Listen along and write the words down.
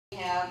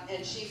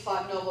and she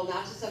fought Noble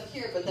not just up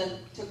here, but then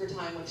took her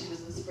time when she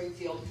was in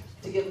Springfield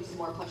to give him some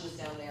more punches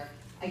down there.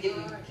 I give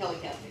you Kelly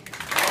Cassidy.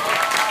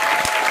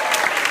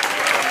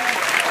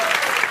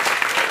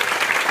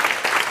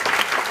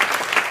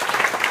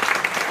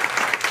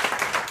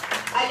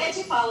 I get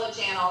to follow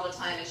Jan all the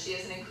time, and she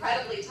is an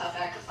incredibly tough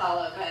act to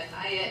follow, but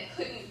I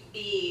couldn't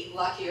be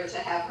luckier to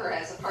have her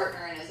as a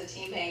partner and as a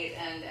teammate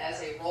and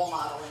as a role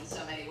model in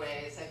so many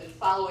ways. I've been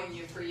following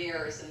you for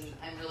years, and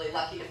I'm really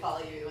lucky to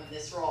follow you in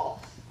this role.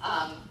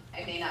 I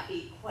may not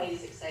be quite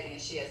as exciting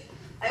as she is.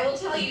 I will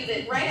tell you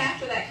that right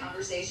after that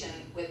conversation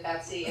with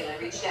Betsy, and I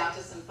reached out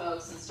to some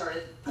folks and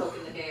started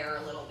poking the bear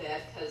a little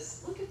bit,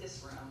 because look at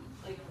this room.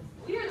 Like,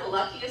 we are the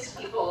luckiest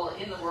people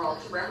in the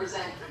world to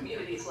represent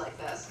communities like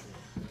this.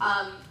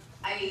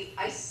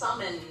 I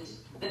summoned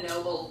the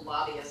Noble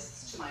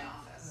lobbyists to my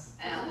office,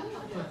 and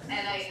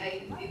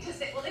because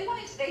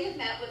they had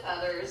met with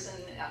others,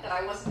 and that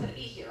I wasn't going to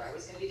be here. I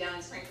was going to be down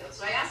in Springfield,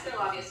 so I asked their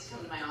lobbyists to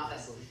come to my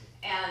office,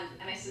 and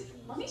I said,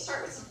 let me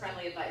start with some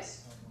friendly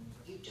advice.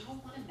 You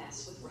don't want to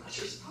mess with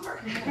Rogers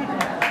Park. This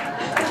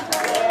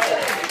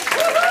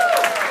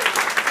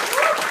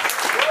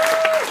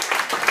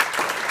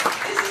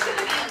is going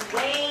to be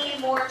way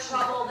more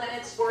trouble than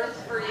it's worth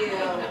for you.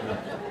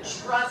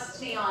 Trust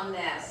me on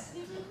this.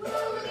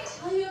 Well, let me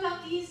tell you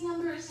about these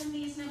numbers, and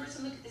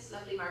look at this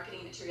lovely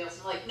marketing materials.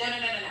 I'm like, no.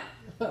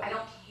 I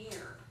don't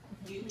care.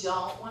 You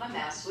don't want to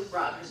mess with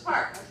Rogers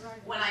Park.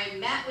 When I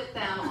met with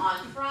them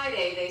on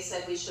Friday, they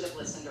said we should have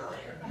listened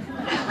earlier.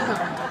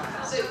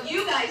 So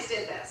you guys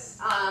did this.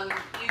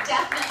 You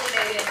definitely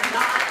made it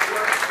not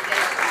worth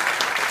their effort.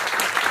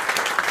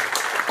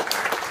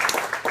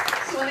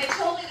 So when they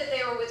told me that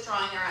they were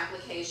withdrawing their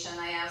application,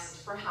 I asked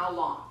for how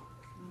long.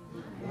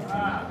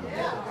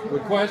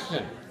 Good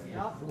question.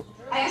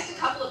 I asked a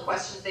couple of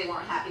questions they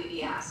weren't happy to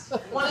be asked.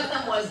 One of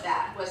them was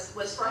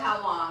for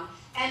how long.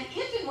 And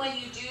if and when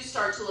you do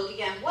start to look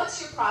again, what's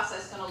your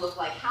process going to look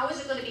like? How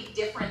is it going to be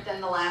different than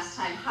the last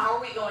time? How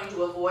are we going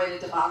to avoid a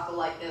debacle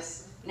like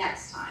this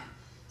next time?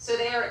 So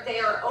they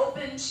are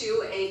open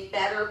to a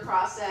better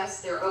process.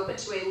 They're open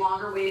to a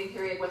longer waiting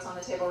period. What's on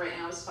the table right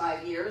now is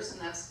 5 years,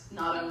 and that's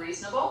not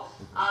unreasonable.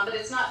 But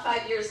it's not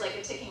 5 years like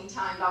a ticking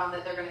time bomb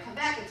that they're going to come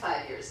back in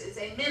 5 years. It's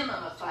a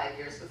minimum of 5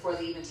 years before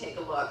they even take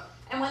a look.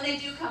 And when they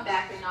do come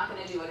back, they're not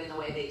going to do it in the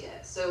way they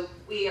did. So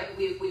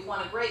we've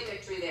won a great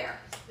victory there.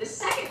 The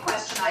second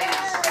question I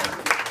asked them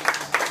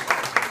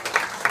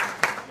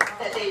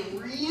that they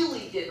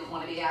really didn't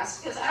want to be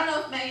asked, because I don't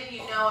know if many of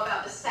you know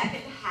about the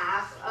second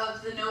half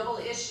of the Noble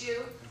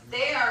issue.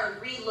 They are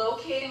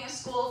relocating a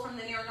school from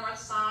the near north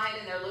side,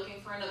 and they're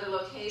looking for another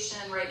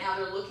location. Right now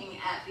they're looking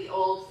at the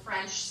old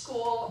French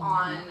school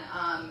on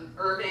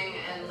Irving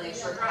and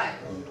Lakeshore Drive.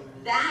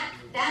 That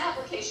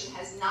application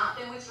has not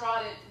been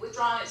withdrawn.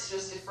 It's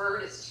just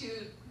deferred. It's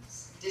two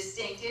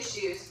distinct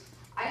issues.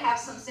 I have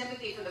some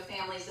sympathy for the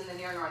families in the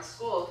near north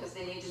school because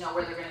they need to know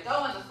where they're going to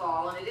go in the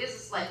fall, and it is a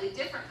slightly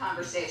different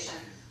conversation.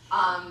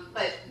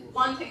 But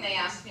one thing they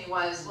asked me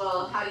was,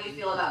 well, how do you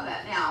feel about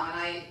that now?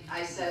 And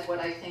I said what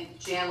I think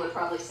Jan would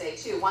probably say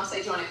too. Once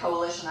I join a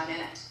coalition, I'm in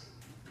it.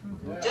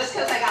 Just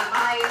because I got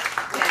my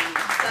win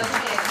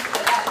doesn't mean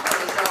that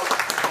that's over.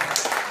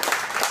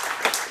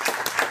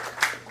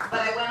 But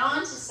I went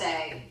on to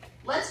say,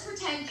 let's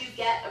pretend you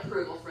get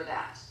approval for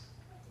that.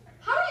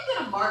 How are you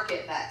going to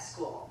market that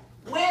school?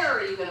 Where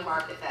are you going to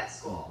market that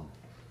school?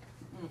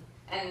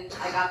 And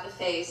I got the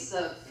face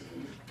of,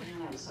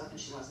 I was hoping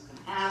she wasn't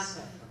going to ask.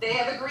 They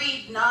have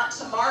agreed not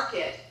to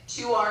market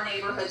to our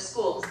neighborhood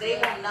schools. They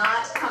will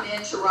not come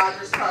into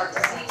Rogers Park to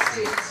seek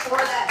students for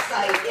that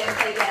site if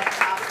they get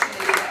an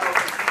opportunity to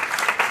open.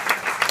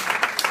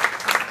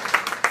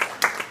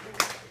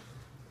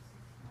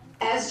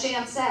 As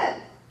Jan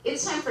said,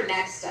 it's time for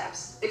next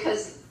steps,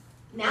 because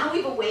now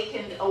we've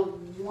awakened a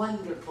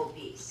wonderful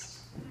beast.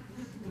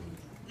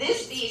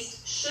 This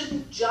beast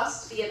shouldn't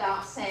just be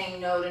about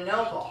saying no to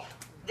Noble.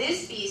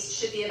 This beast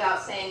should be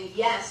about saying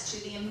yes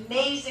to the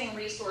amazing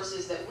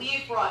resources that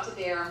we've brought to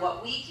bear and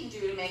what we can do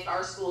to make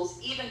our schools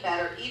even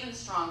better, even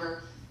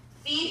stronger.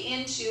 Feed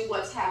into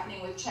what's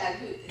happening with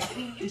Chad.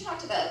 You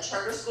talked about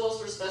charter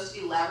schools were supposed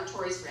to be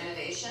laboratories for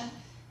innovation.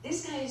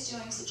 This guy is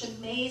doing such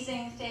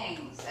amazing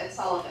things at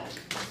Sullivan.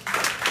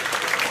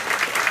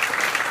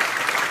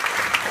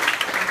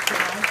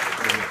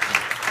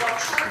 While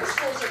charter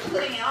schools are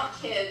putting out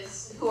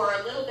kids who are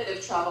a little bit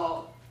of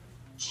trouble,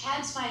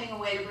 Chad's finding a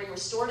way to bring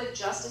restorative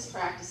justice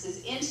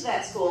practices into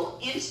that school,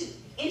 into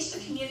the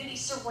community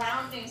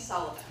surrounding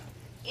Sullivan,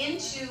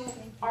 into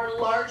our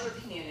larger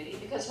community.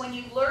 Because when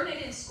you learn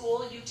it in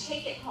school, you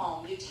take it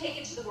home, you take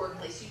it to the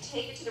workplace, you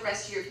take it to the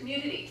rest of your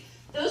community.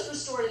 Those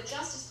restorative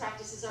justice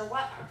practices are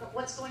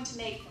what's going to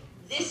make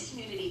this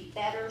community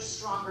better,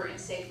 stronger, and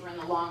safer in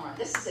the long run.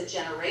 This is a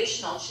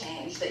generational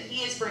change that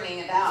he is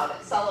bringing about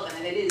at Sullivan,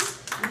 and it is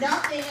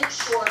nothing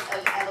short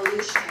of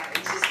evolutionary.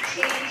 It's just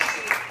change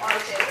to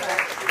RJ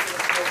practices in the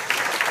school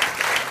system.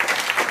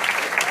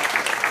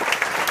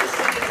 Because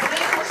when you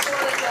bring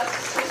restorative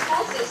justice to a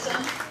school system,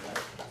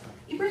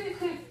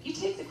 you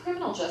take the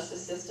criminal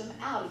justice system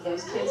out of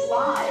those kids'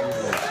 lives. You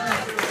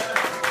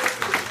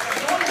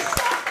want to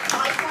stop the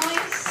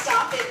pipeline?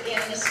 Stop it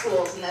in the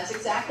schools, and that's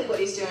exactly what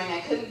he's doing.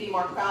 I couldn't be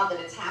more proud that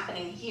it's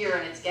happening here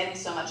and it's getting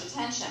so much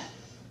attention.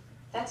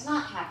 That's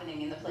not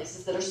happening in the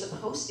places that are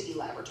supposed to be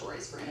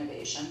laboratories for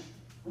innovation.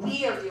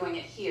 We are doing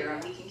it here,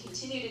 and we can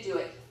continue to do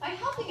it by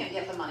helping him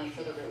get the money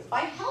for the roof,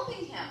 by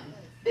helping him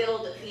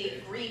build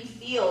the green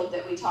field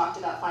that we talked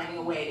about finding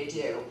a way to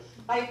do,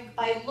 by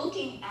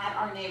looking at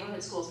our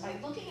neighborhood schools, by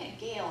looking at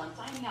Gale and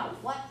finding out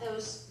what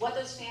those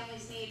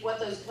families need, what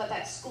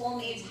that school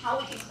needs, how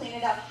we can clean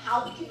it up,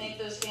 how we can make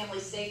those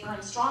families safer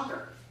and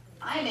stronger.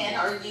 I'm in.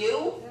 Are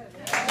you?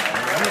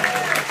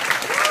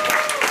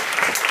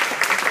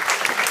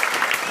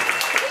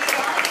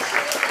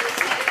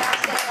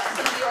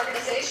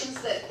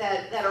 Organizations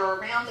that are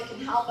around that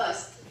can help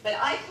us, but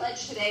I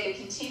pledge today to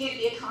continue to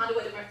be a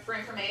conduit for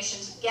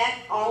information, to get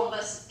all of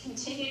us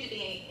continue to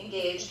be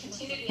engaged,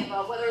 continue to be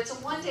involved, whether it's a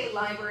one-day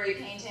library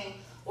painting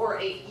or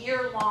a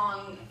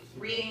year-long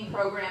reading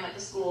program at the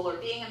school, or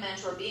being a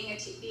mentor, being a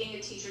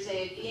teacher's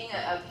aide, being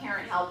a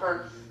parent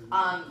helper.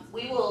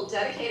 We will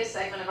dedicate a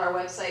segment of our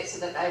website so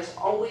that there's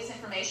always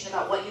information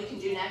about what you can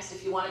do next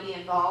if you want to be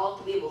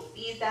involved. We will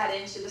feed that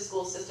into the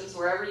school systems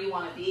wherever you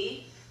want to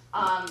be.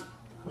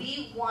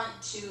 We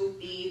want to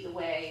be the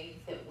way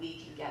that we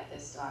can get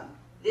this done.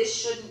 This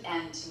shouldn't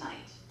end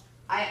tonight.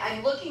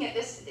 I'm looking at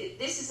this.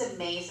 This is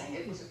amazing.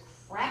 It was a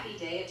crappy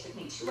day. It took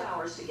me 2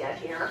 hours to get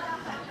here.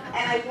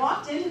 And I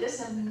walked into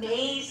this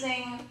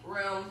amazing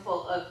room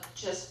full of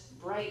just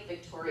bright,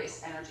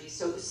 victorious energy.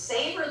 So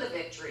savor the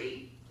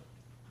victory,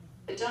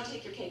 but don't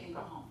take your cake and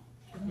go home.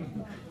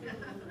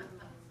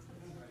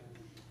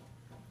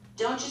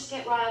 Don't just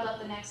get riled up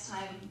the next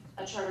time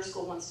a charter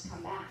school wants to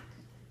come back.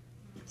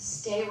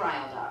 Stay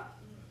riled up.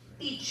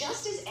 Be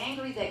just as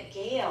angry that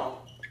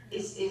Gale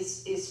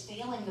is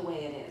failing the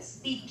way it is.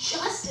 Be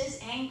just as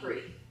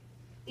angry.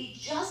 Be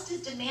just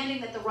as demanding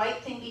that the right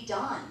thing be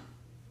done.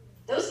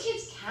 Those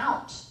kids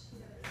count.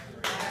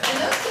 And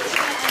those kids are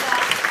going to end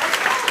up,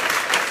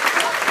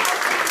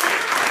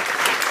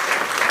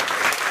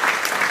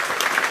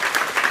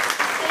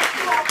 thank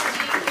you all for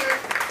being here.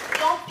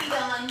 Don't be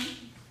done.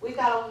 We've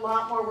got a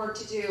lot more work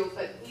to do,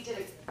 but we did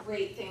a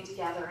great thing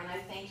together, and I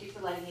thank you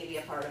for letting me be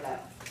a part of it.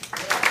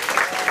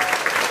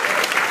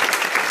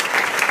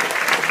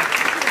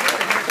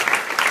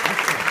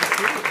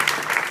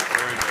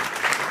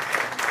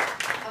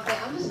 Okay,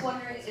 I'm just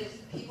wondering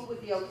if people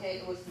would be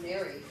okay with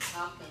Mary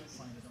Hopkins.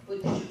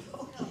 Would be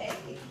okay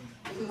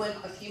if we went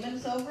a few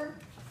minutes over?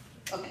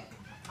 Okay.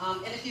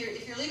 And if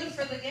you're leaving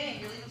for the game,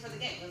 you're leaving for the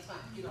game. That's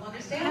fine. You don't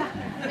understand?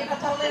 People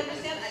totally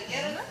understand. I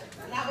get it.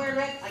 I'm not wearing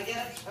red. I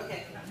get it.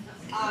 Okay.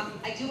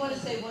 I do want to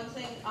say one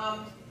thing.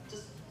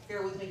 Just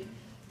bear with me.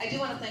 I do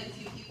want to thank a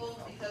few people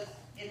because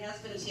it has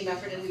been a team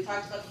effort, and we've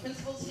talked about the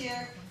principals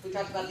here, we've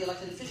talked about the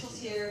elected officials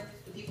here,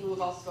 the people who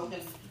have all spoken,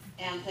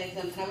 and thank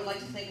them. And I would like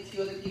to thank a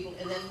few other people,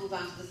 and then move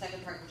on to the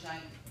second part, which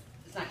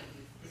it's not going to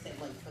be the same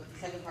length, but the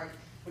second part,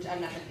 which I'm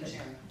not going to be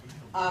sharing.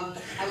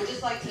 I would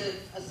just like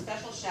a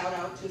special shout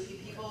out to a few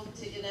people,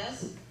 to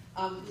Inez,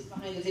 who's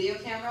behind the video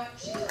camera.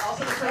 She is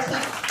also the person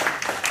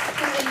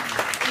who,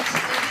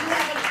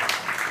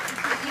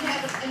 if you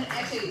have, and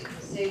actually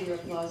save your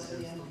applause for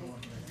the end,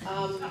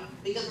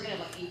 because we're going to have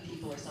like 8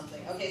 people or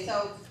something. Okay,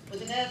 so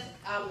with Inez,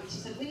 she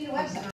said, we need a website.